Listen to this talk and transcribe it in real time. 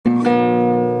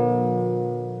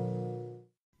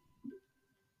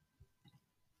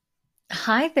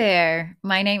Hi there.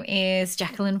 My name is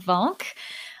Jacqueline Volk.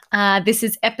 This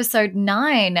is episode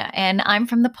 9, and I'm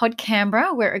from the Pod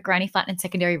Canberra. We're a granny flat and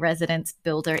secondary residence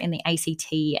builder in the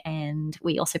ACT, and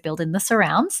we also build in the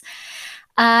surrounds.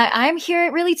 I'm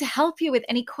here really to help you with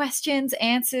any questions,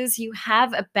 answers you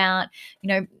have about,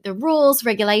 the rules,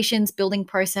 regulations, building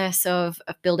process of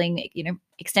building,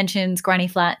 extensions, granny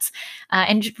flats,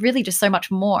 and really just so much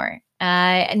more.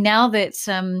 And now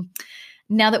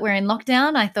that we're in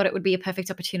lockdown, I thought it would be a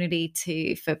perfect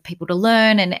opportunity for people to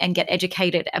learn and get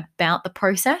educated about the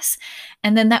process.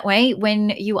 And then that way, when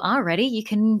you are ready, you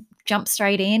can jump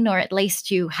straight in, or at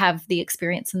least you have the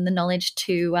experience and the knowledge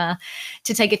to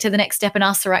take it to the next step and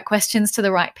ask the right questions to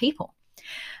the right people.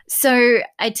 So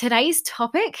today's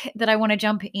topic that I want to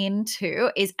jump into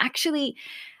is actually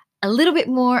a little bit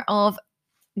more of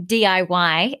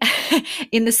DIY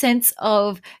in the sense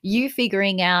of you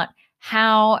figuring out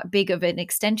how big of an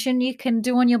extension you can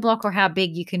do on your block, or how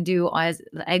big you can do as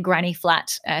a granny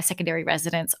flat secondary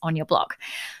residence on your block.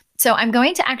 So I'm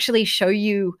going to actually show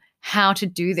you how to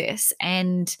do this,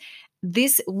 and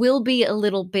this will be a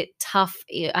little bit tough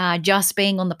just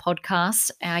being on the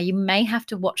podcast. You may have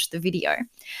to watch the video,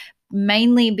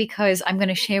 mainly because I'm going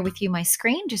to share with you my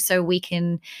screen just so we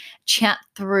can chat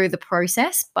through the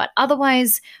process. But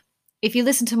otherwise, if you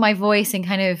listen to my voice and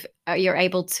kind of you're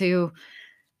able to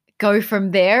go from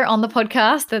there on the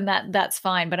podcast, then that's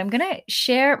fine. But I'm going to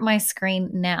share my screen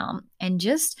now and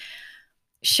just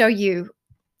show you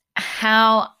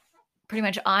how pretty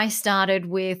much I started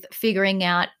with figuring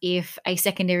out if a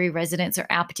secondary residence or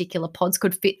our particular pods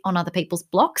could fit on other people's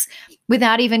blocks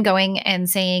without even going and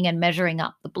seeing and measuring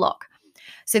up the block.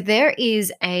 So there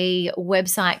is a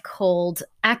website called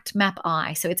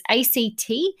ACT-MAP-I. So it's ACT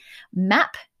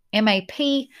MAP, MAP,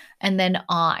 and then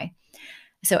I.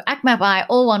 So ACT-MAP-I,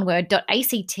 all one word,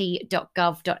 .act.gov.au.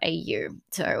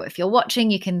 So if you're watching,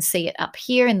 you can see it up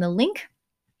here in the link.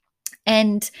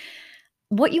 And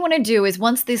what you want to do is,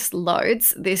 once this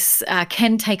loads, this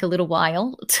can take a little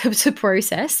while to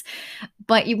process,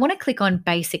 but you want to click on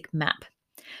Basic Map.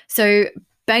 So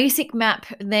Basic Map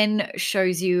then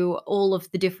shows you all of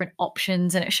the different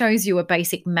options, and it shows you a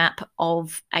basic map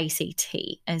of ACT,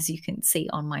 as you can see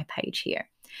on my page here.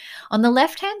 On the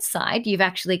left-hand side, you've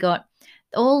actually got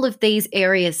all of these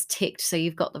areas ticked. So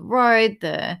you've got the road,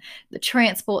 the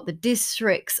transport, the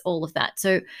districts, all of that.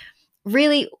 So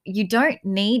really, you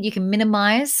can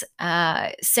minimize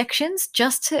sections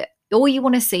all you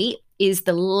want to see is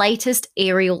the latest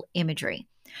aerial imagery.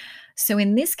 So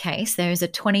in this case, there's a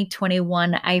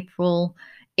 2021 April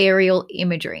aerial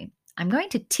imagery. I'm going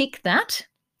to tick that.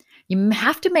 You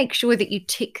have to make sure that you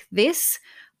tick this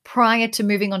prior to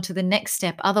moving on to the next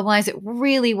step. Otherwise, it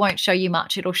really won't show you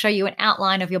much. It'll show you an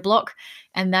outline of your block,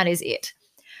 and that is it.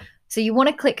 So you want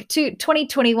to click to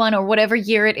 2021 or whatever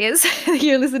year it is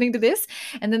you're listening to this,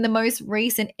 and then the most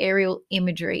recent aerial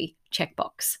imagery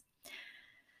checkbox.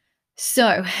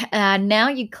 So now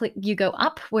you go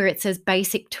up where it says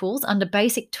Basic Tools. Under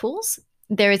Basic Tools,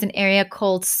 there is an area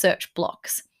called Search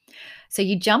Blocks. So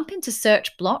you jump into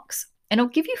Search Blocks, and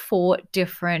it'll give you 4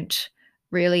 different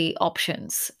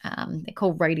options. They're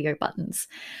called radio buttons.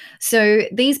 So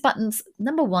these buttons,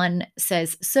 number 1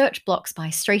 says Search Blocks by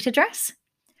Street Address.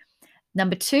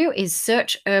 Number 2 is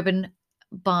Search Urban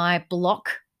by Block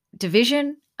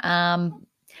Division.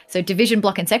 So division,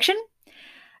 block, and section.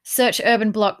 Search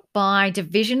Urban Block by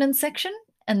Division and section.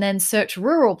 And then Search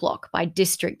Rural Block by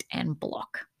District and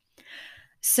Block.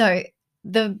 So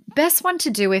the best one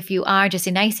to do if you are just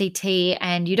in ACT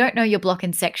and you don't know your block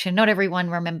and section, not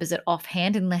everyone remembers it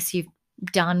offhand unless you've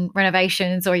done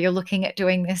renovations or you're looking at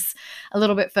doing this a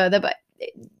little bit further. But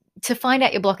to find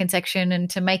out your block and section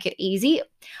and to make it easy,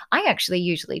 I actually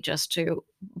usually just do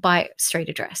by street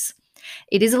address.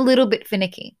 It is a little bit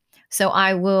finicky. So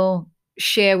I will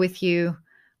share with you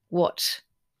what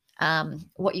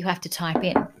you have to type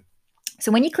in.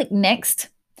 So when you click Next,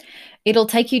 it'll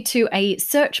take you to a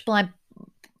search block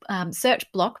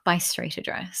by street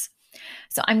address.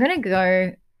 So I'm going to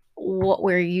go what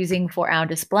we're using for our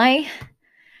display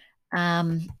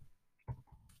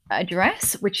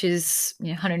address, which is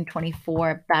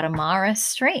 124 Batamara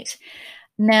Street.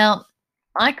 Now,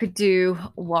 I could do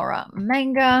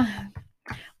Warramanga,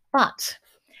 but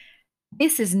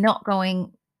this is not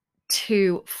going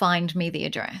to find me the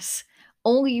address.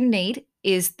 All you need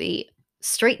is the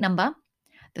street number,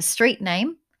 the street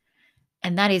name,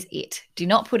 and that is it. Do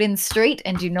not put in street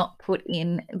and do not put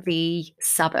in the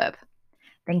suburb.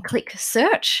 Then click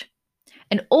search,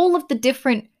 and all of the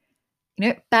different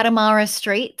Batamara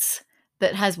streets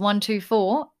that has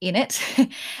 124 in it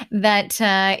that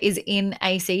is in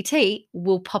ACT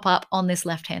will pop up on this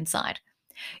left-hand side.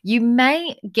 You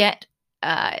may get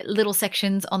little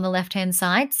sections on the left-hand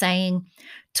side saying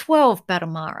 12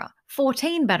 Batamara,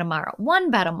 14 Batamara,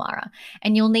 1 Batamara,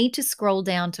 and you'll need to scroll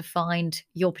down to find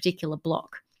your particular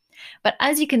block. But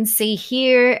as you can see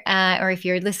here, or if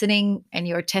you're listening and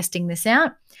you're testing this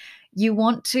out, you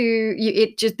want to,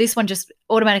 this one just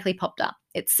automatically popped up.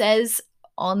 It says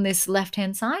on this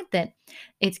left-hand side that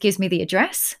it gives me the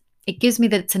address. It gives me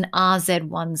that it's an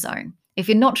RZ1 zone. If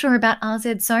you're not sure about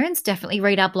RZ zones, definitely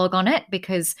read our blog on it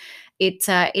because it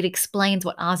explains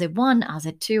what RZ1,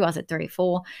 RZ2, RZ3,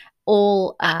 4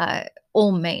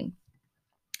 all mean.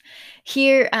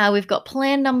 Here we've got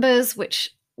plan numbers, which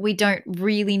we don't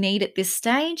really need at this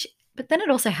stage, but then it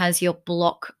also has your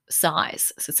block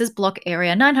size. So it says block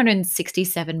area,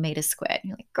 967 meters squared.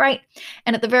 You're like, great.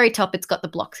 And at the very top, it's got the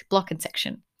block and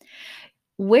section.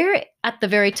 Where at the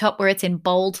very top, where it's in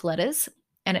bold letters,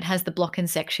 and it has the block and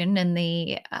section and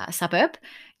the suburb,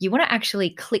 you want to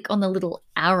actually click on the little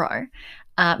arrow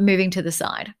moving to the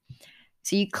side.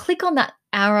 So you click on that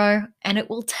arrow and it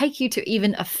will take you to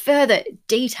even a further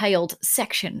detailed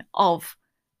section of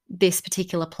this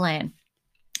particular plan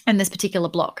and this particular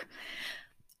block.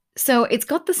 So it's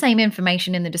got the same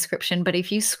information in the description, but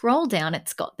if you scroll down,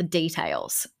 it's got the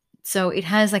details. So it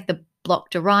has like the block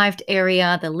derived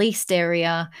area, the leased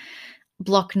area,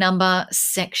 block number,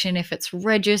 section if it's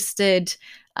registered.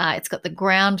 It's got the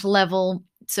ground level.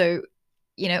 So,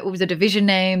 it was the division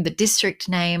name, the district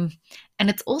name, and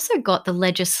it's also got the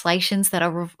legislations that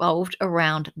are revolved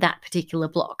around that particular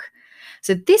block.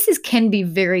 So this can be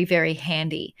very, very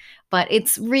handy, but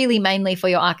it's really mainly for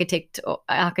your architect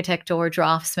or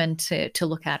draftsman to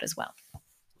look at as well.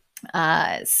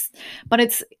 But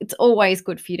it's always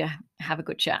good for you to have a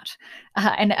good chat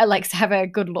and like to have a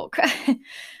good look.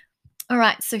 All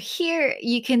right, so here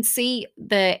you can see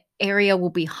the area will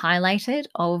be highlighted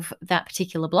of that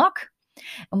particular block.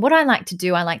 And what I like to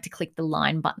do, I like to click the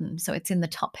line button. So it's in the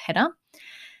top header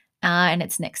and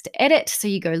it's next to edit. So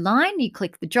you go line, you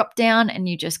click the drop down and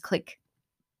you just click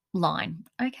line.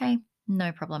 Okay,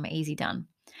 no problem, easy done.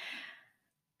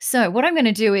 So what I'm going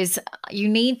to do is you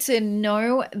need to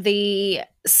know the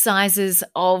sizes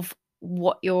of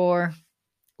what you're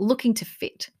looking to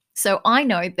fit. So I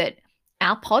know that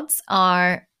our pods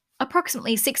are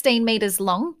approximately 16 meters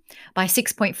long by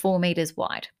 6.4 meters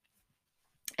wide.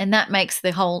 And that makes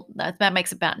that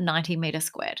makes about 90 meters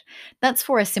squared. That's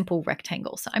for a simple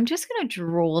rectangle. So I'm just going to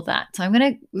draw that. So I'm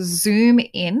going to zoom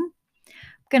in.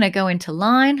 I'm going to go into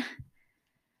line.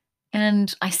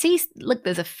 And I see, look,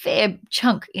 there's a fair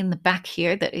chunk in the back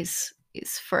here that is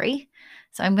free.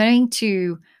 So I'm going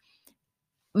to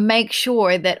make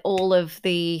sure that all of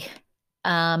the,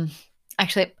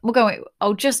 actually,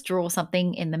 I'll just draw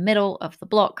something in the middle of the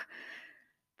block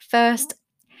first.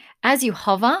 As you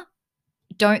hover,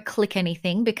 don't click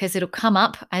anything because it'll come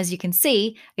up. As you can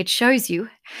see, it shows you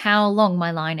how long my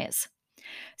line is.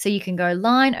 So you can go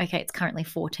line. Okay, it's currently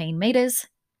 14 meters,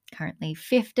 currently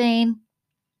 15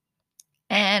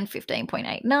 and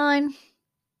 15.89,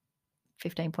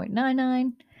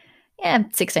 15.99,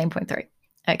 and 16.3.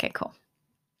 Okay, cool.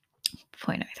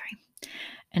 0.03.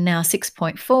 And now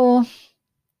 6.4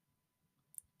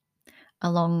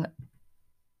 along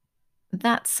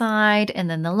that side, and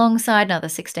then the long side, another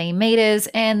 16 meters,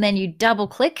 and then you double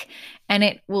click and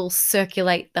it will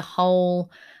circulate the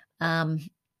whole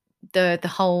the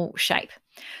whole shape.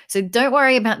 So don't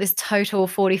worry about this total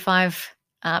 45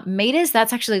 meters.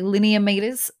 That's actually linear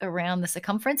meters around the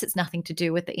circumference. It's nothing to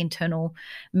do with the internal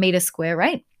meter square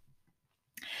rate.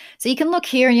 So you can look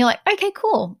here and you're like, okay,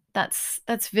 cool. That's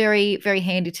very, very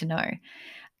handy to know.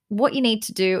 What you need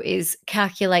to do is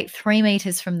calculate 3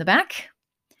 meters from the back,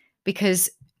 because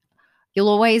you'll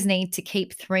always need to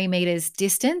keep 3 meters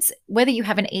distance. Whether you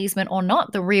have an easement or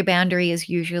not, the rear boundary is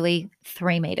usually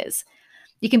 3 meters.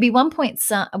 You can be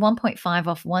 1.5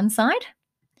 off one side,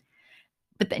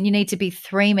 but then you need to be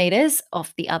 3 meters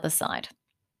off the other side.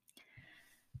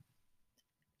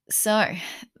 So it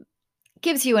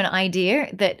gives you an idea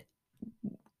that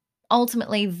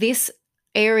ultimately this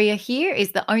area here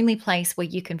is the only place where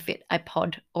you can fit a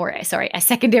pod or a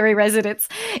secondary residence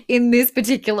in this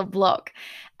particular block.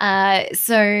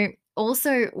 So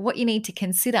also what you need to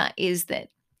consider is that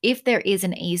if there is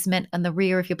an easement on the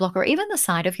rear of your block or even the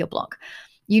side of your block,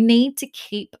 you need to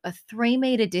keep a 3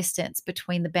 meter distance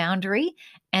between the boundary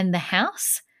and the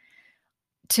house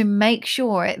to make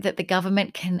sure that the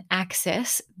government can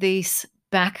access this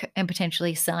back and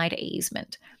potentially side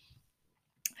easement.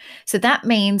 So that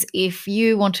means if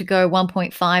you want to go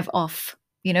 1.5 off,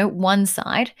 one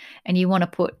side, and you want to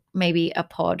put maybe a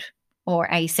pod or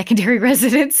a secondary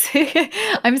residence.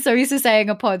 I'm so used to saying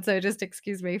a pod, so just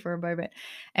excuse me for a moment.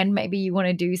 And maybe you want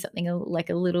to do something like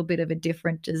a little bit of a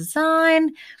different design.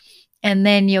 And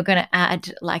then you're going to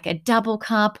add like a double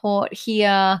carport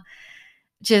here,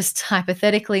 just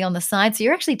hypothetically on the side. So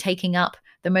you're actually taking up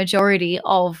the majority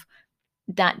of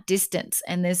that distance,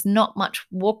 and there's not much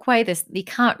walkway. You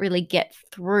can't really get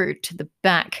through to the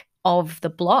back of the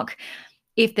block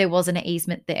if there was an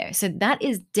easement there. So that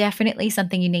is definitely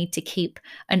something you need to keep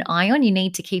an eye on. You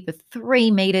need to keep a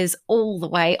 3 meters all the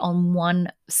way on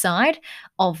one side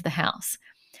of the house.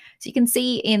 So you can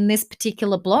see in this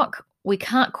particular block, we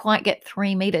can't quite get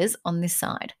 3 meters on this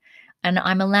side. And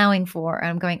I'm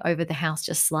going over the house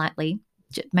just slightly,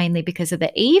 mainly because of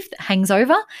the eave that hangs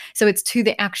over. So it's to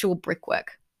the actual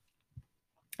brickwork.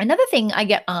 Another thing I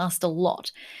get asked a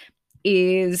lot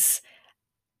is,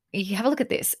 you have a look at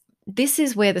this. This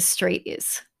is where the street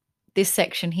is, this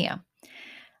section here.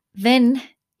 Then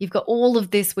you've got all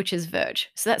of this, which is verge.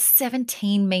 So that's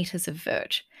 17 meters of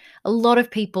verge. A lot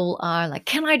of people are like,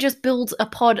 can I just build a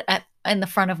pod in the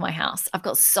front of my house? I've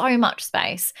got so much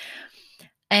space.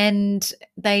 And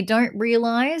they don't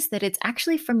realize that it's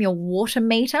actually from your water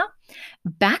meter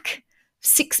back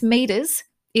 6 meters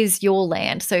is your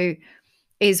land. So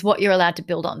is what you're allowed to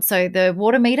build on. So the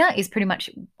water meter is pretty much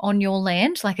on your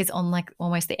land, like it's on like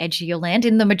almost the edge of your land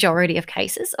in the majority of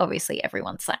cases. Obviously,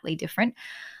 everyone's slightly different,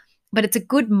 but it's a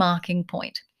good marking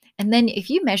point. And then if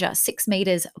you measure 6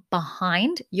 meters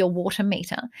behind your water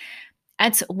meter,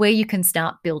 that's where you can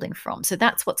start building from. So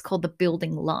that's what's called the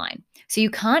building line. So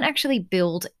you can't actually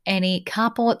build any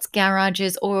carports,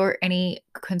 garages, or any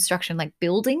construction like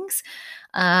buildings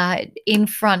in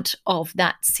front of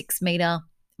that 6 meter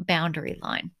boundary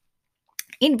line.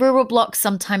 In rural blocks,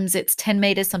 sometimes it's 10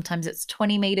 meters, sometimes it's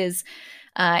 20 meters.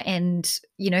 And,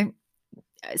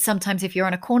 sometimes if you're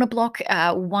on a corner block,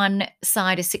 one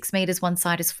side is 6 meters, one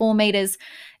side is 4 meters.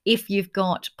 If you've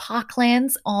got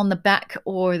parklands on the back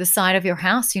or the side of your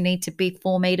house, you need to be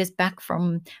 4 meters back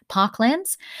from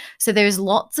parklands. So there's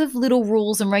lots of little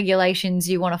rules and regulations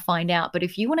you want to find out. But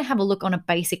if you want to have a look on a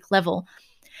basic level,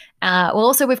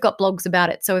 also we've got blogs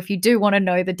about it. So if you do want to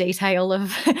know the detail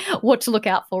of what to look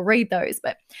out for, read those.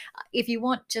 But if you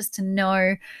want just to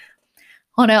know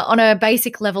on a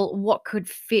basic level what could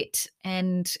fit,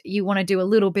 and you want to do a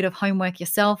little bit of homework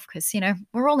yourself, because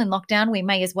we're all in lockdown, we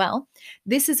may as well.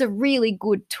 This is a really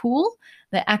good tool,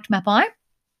 the ActMapI,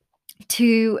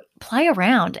 to play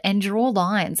around and draw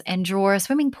lines and draw a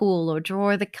swimming pool or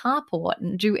draw the carport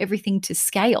and do everything to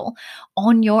scale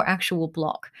on your actual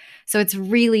block. So it's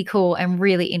really cool and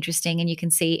really interesting, and you can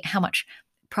see how much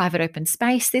private open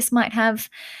space this might have.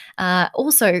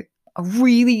 Also, a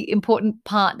really important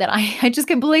part that I just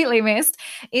completely missed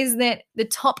is that the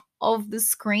top of the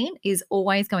screen is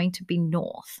always going to be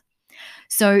north.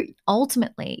 So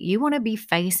ultimately, you want to be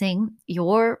facing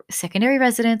your secondary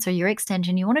residence or your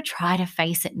extension. You want to try to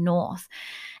face it north.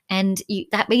 And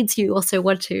that means you also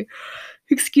want to,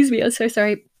 excuse me, I'm so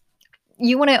sorry.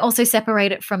 You want to also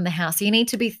separate it from the house. So you need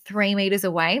to be 3 meters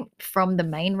away from the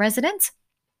main residence.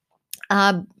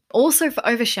 Also for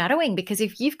overshadowing, because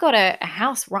if you've got a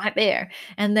house right there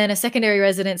and then a secondary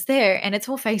residence there and it's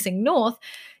all facing north,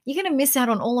 you're going to miss out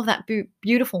on all of that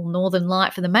beautiful northern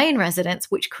light for the main residence,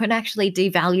 which could actually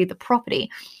devalue the property,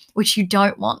 which you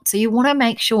don't want. So you want to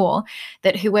make sure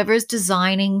that whoever is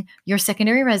designing your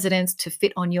secondary residence to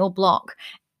fit on your block,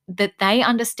 that they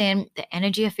understand the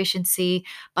energy efficiency,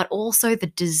 but also the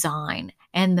design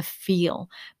and the feel,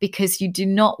 because you do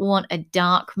not want a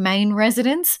dark main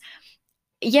residence.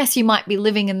 Yes, you might be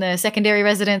living in the secondary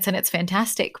residence and it's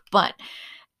fantastic, but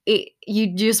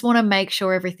you just want to make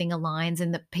sure everything aligns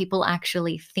and that people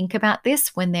actually think about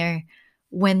this when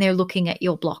they're looking at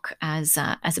your block as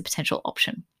a potential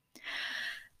option.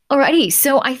 Alrighty,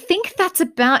 so I think that's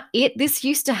about it. This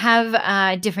used to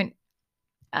have different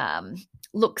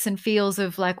looks and feels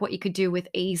of like what you could do with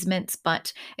easements,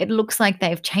 but it looks like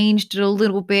they've changed it a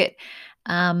little bit.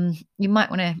 You might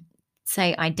want to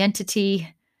say identity.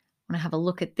 I want to have a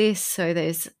look at this. So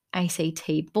there's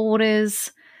ACT borders,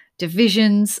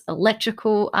 divisions,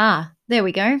 electrical. There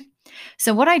we go.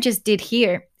 So what I just did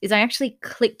here is I actually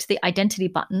clicked the identity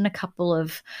button a couple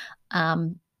of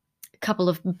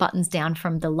buttons down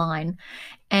from the line,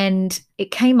 and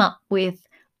it came up with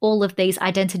all of these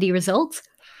identity results.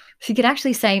 So you could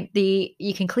actually say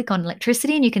you can click on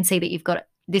electricity and you can see that you've got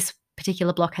this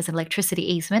particular block has an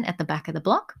electricity easement at the back of the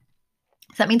block.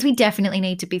 So that means we definitely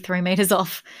need to be 3 meters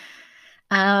off.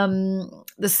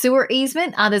 The sewer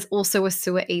easement, there's also a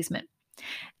sewer easement.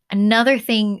 Another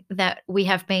thing that we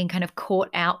have been kind of caught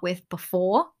out with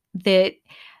before, that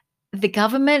the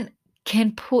government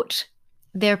can put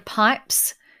their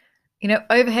pipes,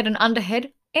 overhead and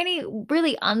underhead, any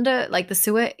really under like the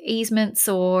sewer easements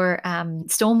or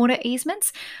stormwater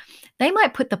easements, they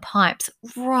might put the pipes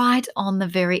right on the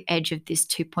very edge of this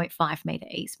 2.5 meter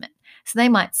easement. So they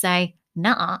might say,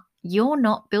 nah, you're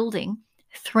not building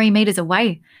 3 meters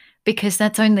away because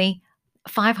that's only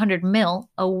 500 mil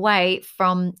away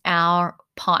from our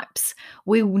pipes.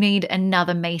 We need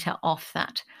another meter off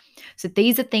that. So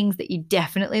these are things that you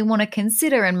definitely want to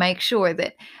consider and make sure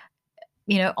that,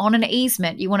 on an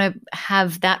easement, you want to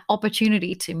have that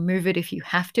opportunity to move it if you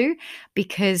have to,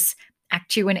 because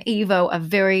Actu and Evo are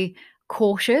very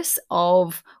cautious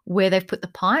of where they've put the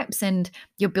pipes, and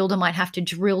your builder might have to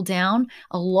drill down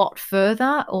a lot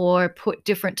further or put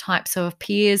different types of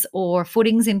piers or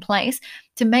footings in place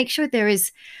to make sure there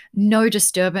is no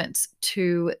disturbance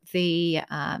to the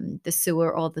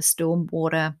sewer or the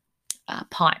stormwater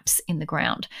pipes in the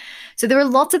ground. So there are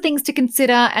lots of things to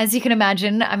consider, as you can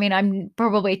imagine. I mean, I'm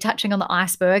probably touching on the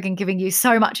iceberg and giving you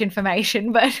so much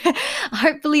information, but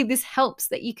hopefully this helps,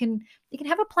 that you can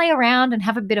have a play around and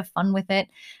have a bit of fun with it.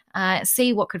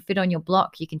 See what could fit on your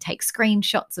block. You can take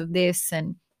screenshots of this,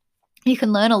 and you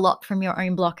can learn a lot from your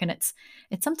own block, and it's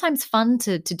sometimes fun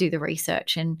to do the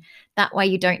research, and that way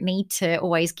you don't need to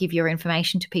always give your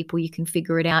information to people. You can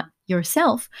figure it out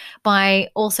yourself by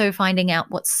also finding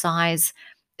out what size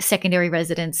secondary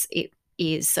residence it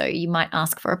is. So you might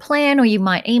ask for a plan, or you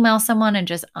might email someone and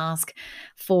just ask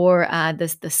for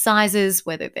the sizes,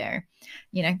 whether they're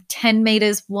 10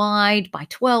 meters wide by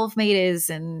 12 meters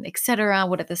and etc.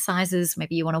 What are the sizes?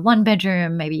 Maybe you want a 1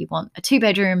 bedroom, maybe you want a 2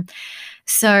 bedroom.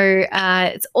 So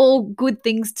it's all good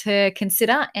things to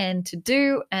consider and to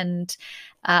do, and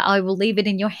I will leave it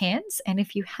in your hands. And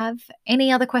if you have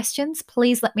any other questions,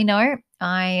 please let me know.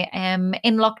 I am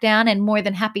in lockdown and more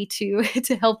than happy to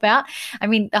to help out. I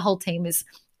mean, the whole team is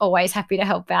always happy to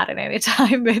help out at any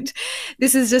time, but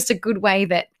this is just a good way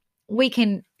that we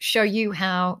can show you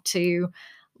how to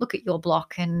look at your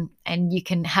block, and you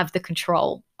can have the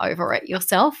control over it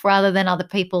yourself, rather than other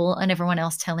people and everyone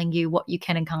else telling you what you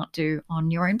can and can't do on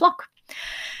your own block.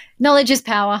 Knowledge is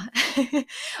power.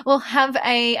 Well, have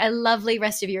a lovely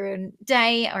rest of your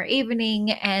day or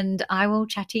evening, and I will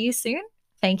chat to you soon.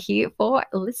 Thank you for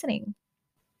listening.